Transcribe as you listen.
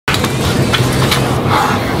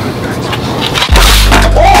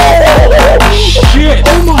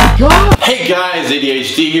Hey guys,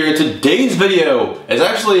 ADHD here, and today's video is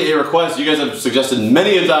actually a request you guys have suggested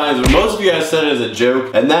many a times, but most of you guys said it as a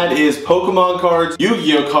joke, and that is Pokemon cards,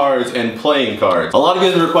 Yu-Gi-Oh cards, and playing cards. A lot of you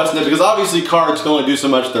guys have been requesting it because obviously cards can only do so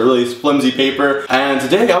much, they're really flimsy paper, and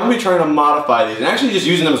today I'm going to be trying to modify these and actually just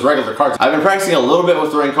using them as regular cards. I've been practicing a little bit with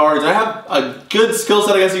throwing cards, and I have a good skill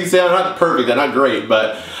set, I guess you can say. I'm not perfect, I'm not great,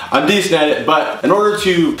 but I'm decent at it. But in order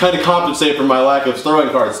to kind of compensate for my lack of throwing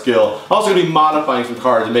card skill, I'm also going to be modifying some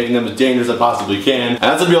cards and making them as dangerous as I possibly can. And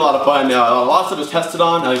that's going to be a lot of fun. Now, a lot of stuff is tested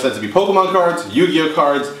on. Like I said, it's going to be Pokemon cards, Yu-Gi-Oh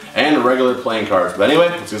cards, and regular playing cards. But anyway,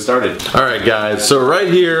 let's get started. Alright guys, so right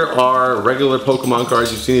here are regular Pokemon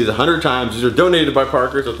cards. You've seen these 100 times. These are donated by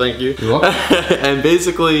Parker, so thank you. You're welcome. And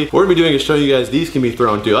basically, what we're going to be doing is showing you guys these can be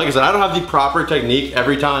thrown too. Like I said, I don't have the proper technique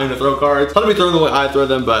every time to throw cards. I'm going to be throwing the way I throw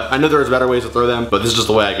them, but I know there's better ways to throw them, but this is just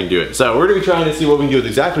the way I can do it. So we're going to be trying to see what we can do with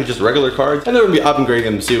exactly just regular cards, and then we're going to be upgrading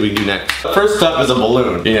them to see what we can do next. First up is a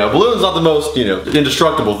balloon. You know, a balloon's not the most, you know,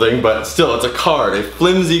 indestructible thing, but still, it's a card, a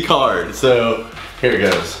flimsy card. So here it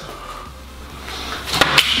goes.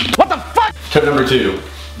 What the fuck? Tip number 2.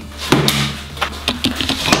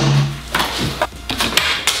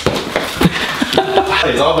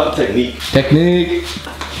 It's all about technique. Technique.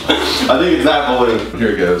 I think it's that balloon.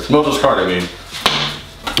 Here it goes. Most card, I mean.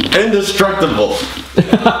 Indestructible.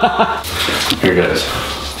 Here it goes.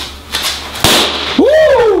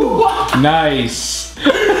 Woo! Nice.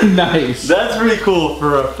 Nice. That's pretty cool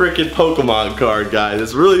for a freaking Pokemon card, guys.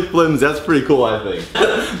 It's really flimsy. That's pretty cool, I think.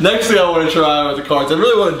 Next thing I want to try with the cards, I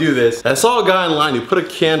really want to do this. I saw a guy online who put a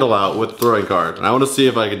candle out with throwing cards, and I want to see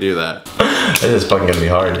if I can do that. This is fucking gonna be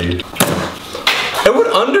hard, dude. It went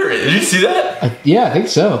under it. Did you see that? Yeah, I think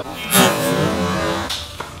so.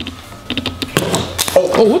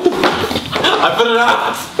 Oh, what the? I put it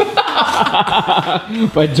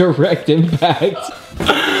out. By direct impact.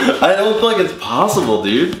 I don't feel like it's possible,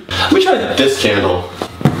 dude. Let me try this candle.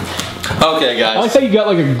 Okay, guys. I like how you got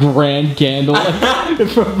like a grand candle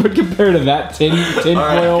compared to that tin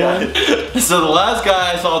foil one. So the last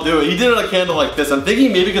guy I saw do it, he did it on a candle like this. I'm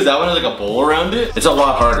thinking maybe because that one has like a bowl around it, it's a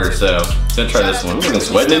lot harder. So I'm gonna try this one. I'm gonna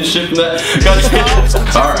sweat and shit from that.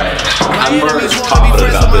 All right, I'm more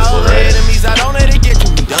confident about this one, right?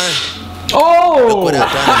 Oh!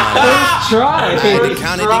 Let's try.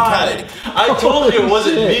 I told you it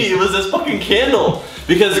wasn't me, it was this fucking candle.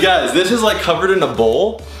 Because guys, this is like covered in a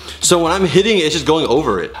bowl. So when I'm hitting it, it's just going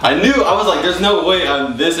over it. I was like, there's no way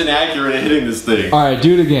I'm this inaccurate at hitting this thing. All right,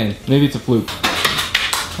 do it again. Maybe it's a fluke.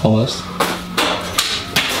 Almost.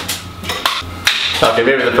 Okay,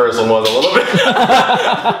 maybe the first one was a little bit.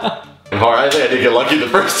 I think I did get lucky the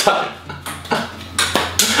first time.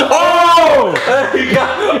 Oh! There you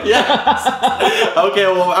go! Yes! Okay,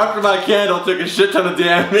 well, after my candle took a shit ton of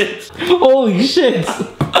damage. Holy shit!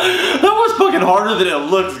 That was fucking harder than it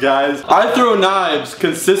looks, guys. I throw knives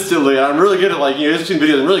consistently. I'm really good at, like, you know, you've seen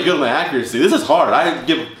videos, I'm really good at my accuracy. This is hard. I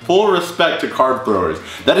give full respect to card throwers.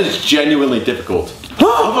 That is genuinely difficult.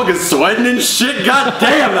 I'm fucking sweating and shit. God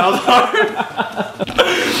damn, that was hard.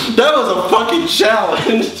 That was a fucking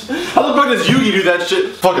challenge. How the fuck does Yugi do that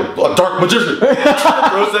shit? Fucking a dark magician.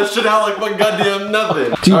 Throws that shit out like fucking goddamn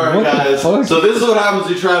nothing. Alright guys, so this is what happens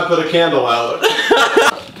when you try and put a candle out.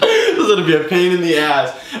 This is gonna be a pain in the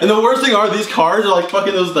ass. And the worst thing are these cards are like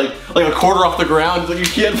fucking those like a quarter off the ground. It's like you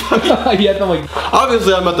can't fucking yeah, like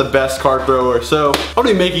obviously I'm not the best card thrower, so I'm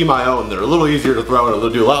gonna be making my own. They're a little easier to throw and they'll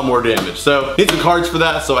do a lot more damage. So need some cards for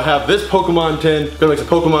that. So I have this Pokemon tin, gonna make some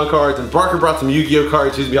Pokemon cards, and Parker brought some Yu-Gi-Oh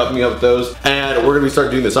cards. He's gonna be helping me out with those. And we're gonna start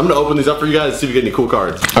doing this. I'm gonna open these up for you guys and see if we get any cool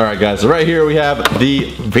cards. Alright guys, so right here we have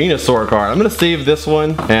the Venusaur card. I'm gonna save this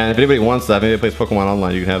one, and if anybody wants that, maybe plays Pokemon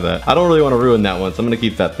Online, you can have that. I don't really want to ruin that one, so I'm gonna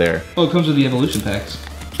keep that there. Oh, it comes with the evolution packs.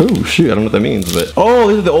 Oh shoot, I don't know what that means, but oh,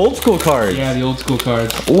 these are the old school cards. Yeah, the old school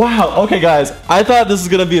cards. Wow. Okay guys, I thought this was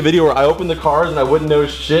gonna be a video where I open the cards and I wouldn't know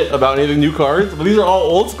shit about any of the new cards, but these are all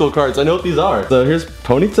old school cards. I know what these are. So here's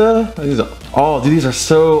Ponyta. Oh, dude, these are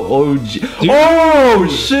so OG. Dude. Oh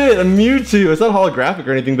shit, a Mewtwo. It's not holographic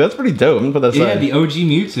or anything, but that's pretty dope. I'm gonna put that aside. Yeah, the OG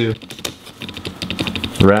Mewtwo.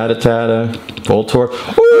 Rattata, Voltorb.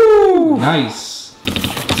 Ooh, nice.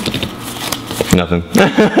 Nothing.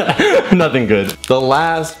 Nothing good. The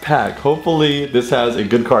last pack. Hopefully this has a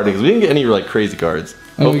good card because we didn't get any like crazy cards.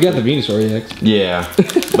 Oh, we got the Venusaur EX. Yeah.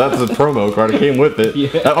 That's a promo card. It came with it.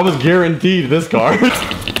 Yeah. I was guaranteed this card.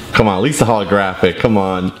 Come on, at least a holographic. Come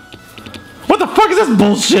on. What the fuck is this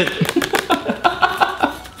bullshit?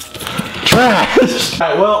 Trash.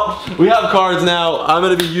 Alright, well, we have cards now. I'm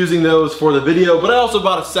going to be using those for the video, but I also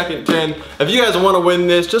bought a second tin. If you guys want to win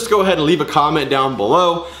this, just go ahead and leave a comment down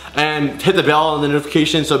below. and hit the bell on the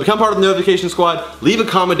notification. So become part of the notification squad. Leave a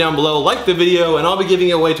comment down below, like the video, and I'll be giving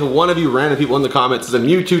it away to one of you random people in the comments. It's a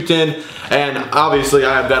Mewtwo tin, and obviously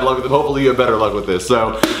I have bad luck with them. Hopefully you have better luck with this.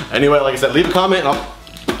 So anyway, like I said, leave a comment and I'll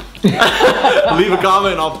leave a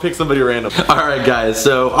comment and I'll pick somebody random. Alright guys,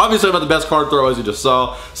 so obviously I'm not the best card throw as you just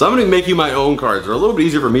saw, so I'm going to make you my own cards. They're a little bit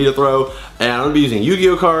easier for me to throw, and I'm going to be using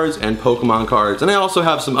Yu-Gi-Oh cards and Pokemon cards, and I also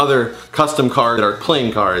have some other custom cards that are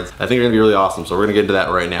playing cards. I think they're going to be really awesome, so we're going to get into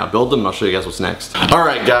that right now. Build them and I'll show you guys what's next.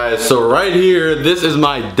 Alright guys, so right here, this is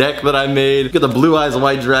my deck that I made. Got the Blue Eyes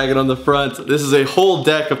White Dragon on the front. This is a whole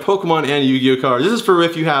deck of Pokemon and Yu-Gi-Oh cards. This is for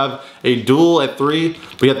if you have a duel at 3,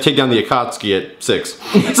 but you have to take down the Akatsuki at 6.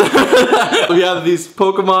 We have these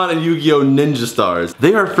Pokemon and Yu-Gi-Oh Ninja Stars.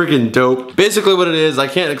 They are freaking dope. Basically what it is, I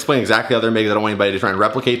can't explain exactly how they're made because I don't want anybody to try and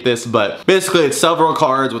replicate this, but basically it's several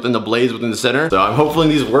cards within the blades within the center. So I'm hoping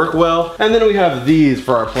these work well. And then we have these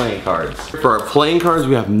for our playing cards. For our playing cards,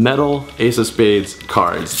 we have metal Ace of Spades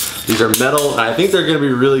cards. These are metal, and I think they're gonna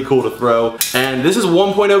be really cool to throw. And this is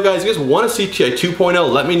 1.0 guys. If you guys wanna see a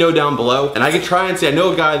 2.0, let me know down below. And I can try and see, I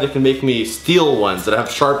know a guy that can make me steel ones that have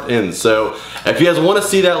sharp ends. So if you guys wanna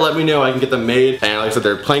see that, let me know. I can get them made. And like I said,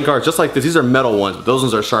 they're playing cards just like this. These are metal ones, but those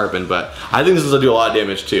ones are sharpened. But I think this is gonna do a lot of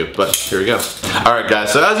damage too. But here we go. All right,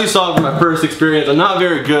 guys. So as you saw from my first experience, I'm not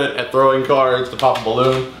very good at throwing cards to pop a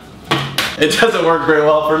balloon. It doesn't work very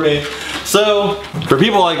well for me. So for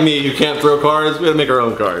people like me who can't throw cards, we gotta make our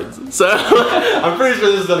own cards. So I'm pretty sure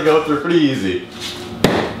this is gonna go through pretty easy.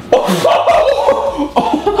 Oh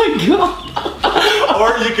my god.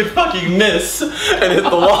 Or you could fucking miss and hit the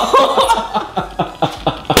wall.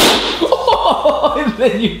 And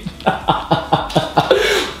then you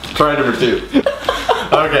Try number 2.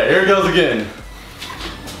 Okay, here it goes again.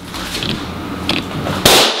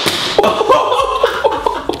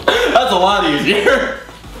 That's a lot easier.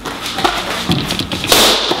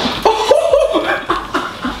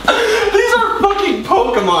 These are fucking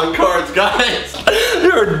Pokemon cards, guys.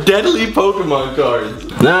 They are deadly Pokemon cards.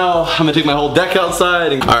 Now, I'm gonna take my whole deck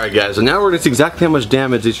outside and... Alright guys, so now we're gonna see exactly how much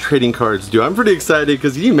damage these trading cards do. I'm pretty excited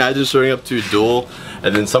because can you imagine showing up to a duel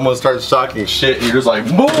and then someone starts talking shit and you're just like,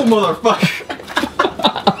 boom, motherfucker.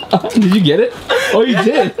 Did you get it? Oh, you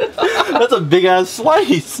did. That's a big ass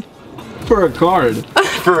slice. For a card.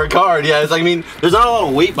 For a card, yeah. It's like, I mean, there's not a lot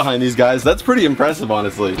of weight behind these guys. That's pretty impressive,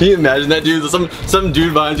 honestly. Can you imagine that, dude? Some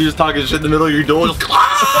dude behind you just talking shit in the middle of your duel. Just,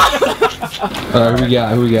 Alright,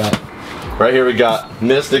 who we got? Right here we got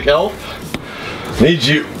Mystic Elf. Need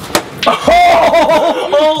you. Oh,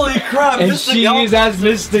 holy crap! And Mystic she Elf is as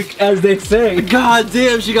mystic as they say. God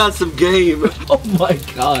damn, she got some game. Oh my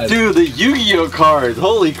god. Dude, the Yu-Gi-Oh cards.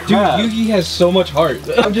 Holy crap. Dude, Yu-Gi has so much heart.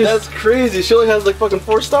 That's crazy. She only has like fucking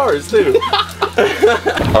 4 stars, too.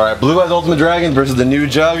 Alright, Blue Eyes Ultimate Dragon versus the new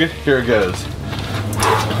Jug. Here it goes.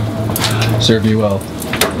 Serve me well.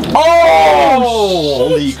 Oh!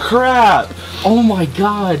 Holy crap! Oh my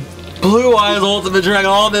god. Blue Eyes Ultimate Dragon,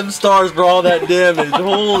 all them stars for all that damage.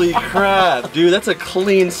 Holy crap, dude, that's a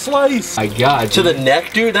clean slice. My god. To the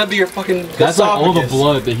neck, dude, that'd be your fucking That's like all the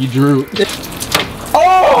blood that he drew.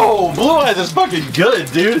 Oh! Blue Eyes is fucking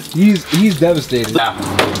good, dude. He's devastated.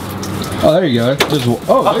 Oh, there you go.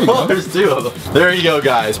 There you go. There's 2 of them. There you go,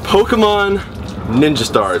 guys. Pokemon Ninja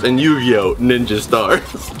Stars and Yu-Gi-Oh Ninja Stars.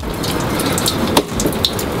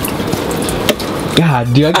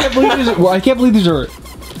 God, dude, I can't believe these are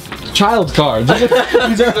child cards.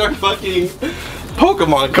 These are fucking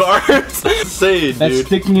Pokemon cards. Insane, dude. That's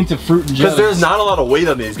sticking into fruit and because jelly. there's not a lot of weight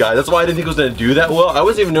on these guys. That's why I didn't think it was gonna do that well. I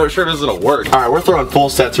wasn't even sure if it was gonna work. All right, we're throwing full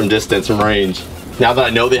sets from distance, from range. Now that I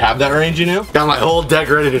know they have that range, you know, got my whole deck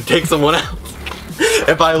ready to take someone out.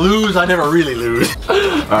 If I lose, I never really lose. All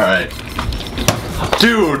right.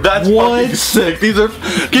 Dude, that's fucking sick. These are,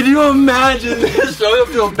 can you imagine this showing up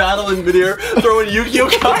to a battle in midair, throwing Yu-Gi-Oh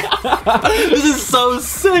cards? This is so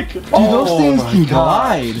sick. Dude, those things can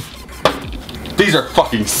glide. These are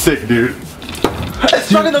fucking sick, dude. It's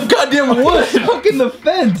stuck in the goddamn wood. It's stuck in the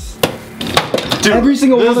fence. Dude, every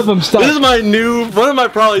single one of them stuck. This is my one of my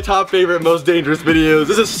probably top favorite, most dangerous videos.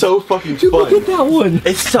 This is so fucking fun. Look at that one.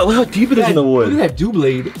 It's so, look how deep it is in the wood. Look at that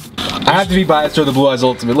Doublade. I have to be biased for the Blue Eyes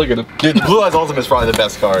Ultimate. Look at him. Dude, the Blue Eyes Ultimate is probably the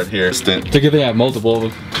best card here. Look at they have multiple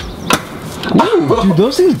of them. Dude,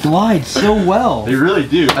 those things glide so well. They really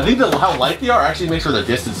do. I think that how light they are actually makes for the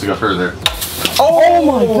distance to go further. Oh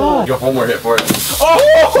my god. Go one more hit for it.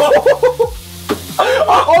 Oh!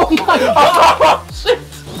 Oh my god. Shit.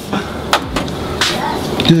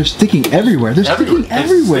 Dude, they're sticking everywhere. They're sticking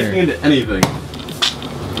everywhere. Sticking into anything.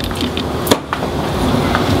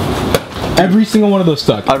 Every single one of those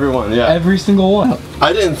stuck. Everyone, yeah. Every single one.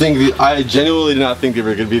 I genuinely did not think they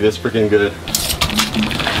were gonna be this freaking good.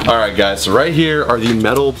 Alright guys, so right here are the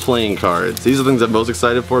metal playing cards. These are the things I'm most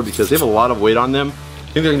excited for because they have a lot of weight on them. I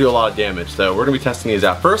think they're gonna do a lot of damage, so we're gonna be testing these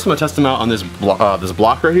out. First, I'm gonna test them out on this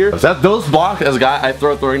block right here. Those blocks, as a guy, I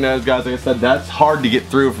throw throwing knives, guys. Like I said, that's hard to get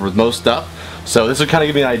through for most stuff. So this will kind of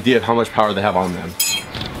give me an idea of how much power they have on them.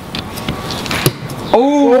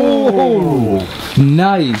 Oh,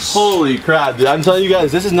 nice. Holy crap, dude. I'm telling you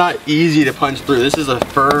guys, this is not easy to punch through. This is a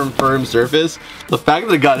firm surface. The fact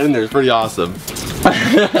that it got in there is pretty awesome.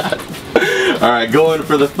 Alright, going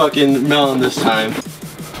for the fucking melon this time.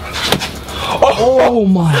 Oh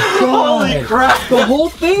my god. Holy crap. The whole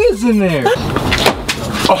thing is in there.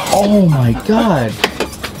 Oh my god.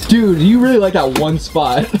 Dude, you really like that one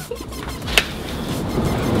spot.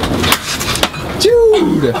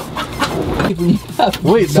 Dude.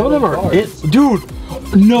 Wait, some of them are in. Dude.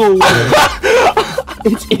 No way.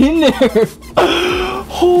 It's in there.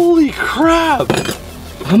 Holy crap.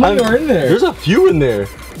 How many are in there? There's a few in there.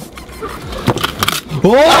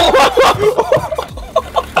 Oh!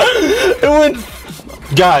 It went.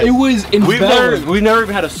 Guys, it was enveloped. We've never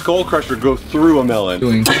even had a skull crusher go through a melon.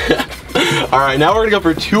 Alright, now we're gonna go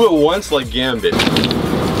for 2 at once like Gambit.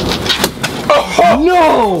 Oh,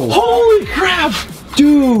 no! Holy crap!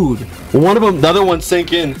 Dude! One of them, the other one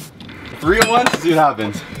sank in. 3 at once, see what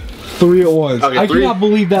happens. 3 at once. Okay, I cannot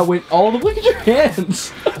believe that went all the way. Look at your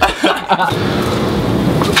hands.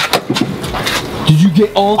 Did you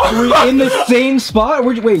get all 3 in the same spot?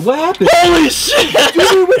 Wait, what happened? Holy shit! Dude,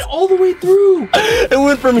 it went all the way through. It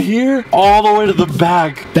went from here all the way to the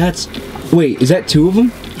back. Wait, is that 2 of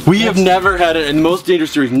them? We have never had it in most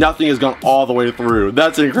dangerous series. Nothing has gone all the way through.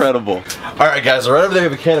 That's incredible. All right, guys. So right over there we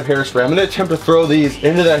have a can of hairspray. I'm gonna attempt to throw these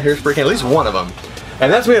into that hairspray can, at least one of them.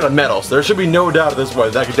 And that's made out of metal, so there should be no doubt at this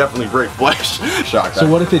point that could definitely break flesh. Shock. So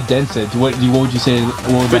what if it dents it? What would you say?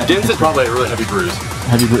 If it dents it, probably a really heavy bruise.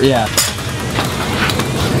 Heavy bruise, yeah.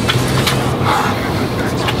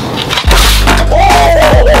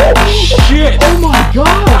 Oh shit! Oh my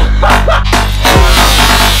god!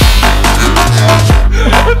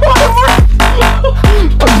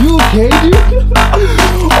 Are you okay, dude?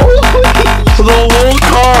 The whole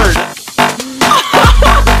card!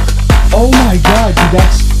 Oh my god, dude, that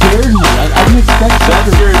scared me. I didn't expect that.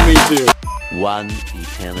 That scared me too. One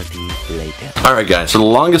eternity later. Alright guys, for the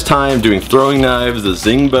longest time doing throwing knives, the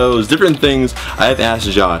zing bows, different things, I have asked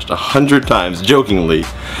Josh 100 times, jokingly,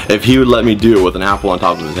 if he would let me do it with an apple on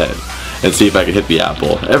top of his head and see if I could hit the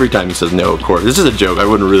apple. Every time he says no, of course. This is a joke, I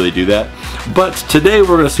wouldn't really do that. But today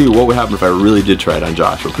we're gonna see what would happen if I really did try it on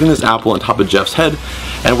Josh. We're putting this apple on top of Jeff's head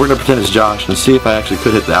and we're gonna pretend it's Josh and see if I actually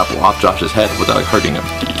could hit the apple off Josh's head without hurting him.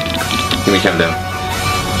 Give me a countdown.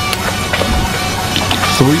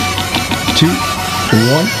 3, 2,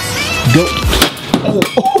 1, go.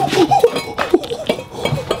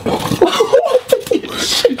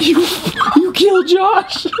 You killed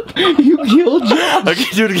Josh. You killed Josh. I can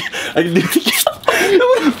do it again. I can do it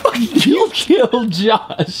again. You killed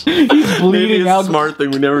Josh. He's bleeding out. Smart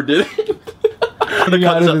thing we never did. I'm Coming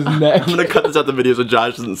out of his neck. I'm gonna cut this out the video so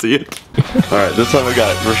Josh doesn't see it. Alright, this time I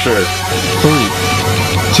got it for sure. 3,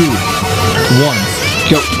 2, 1,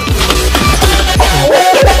 go.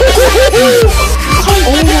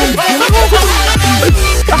 Oh my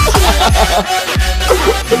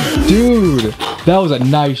god! Dude, that was a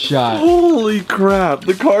nice shot. Holy crap,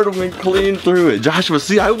 the card went clean through it. Joshua,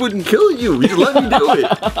 see, I wouldn't kill you. You let me do it.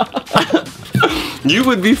 You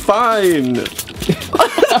would be fine.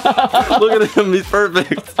 Look at him, he's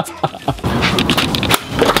perfect.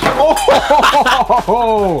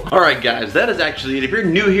 Alright guys, that is actually it. If you're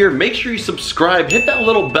new here, make sure you subscribe. Hit that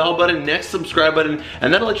little bell button, next subscribe button,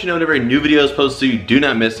 and that'll let you know whenever a new video is posted so you do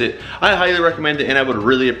not miss it. I highly recommend it and I would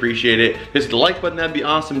really appreciate it. If you hit the like button, that'd be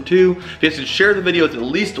awesome too. If you guys could share the video with at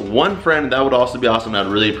least one friend, that would also be awesome. I'd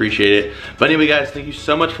really appreciate it. But anyway guys, thank you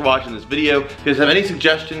so much for watching this video. If you guys have any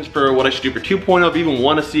suggestions for what I should do for 2.0, if you even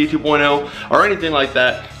want to see 2.0 or anything like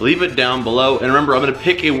that, leave it down below. And remember, I'm going to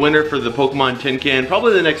pick a winner for the Pokemon Tin Can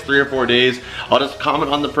probably the next 3 or 4 days. I'll just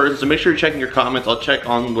comment on the person, so make sure you're checking your comments. I'll check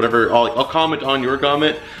on whatever, I'll comment on your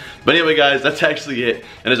comment. But anyway guys, that's actually it.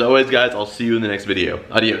 And as always guys, I'll see you in the next video.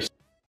 Adios.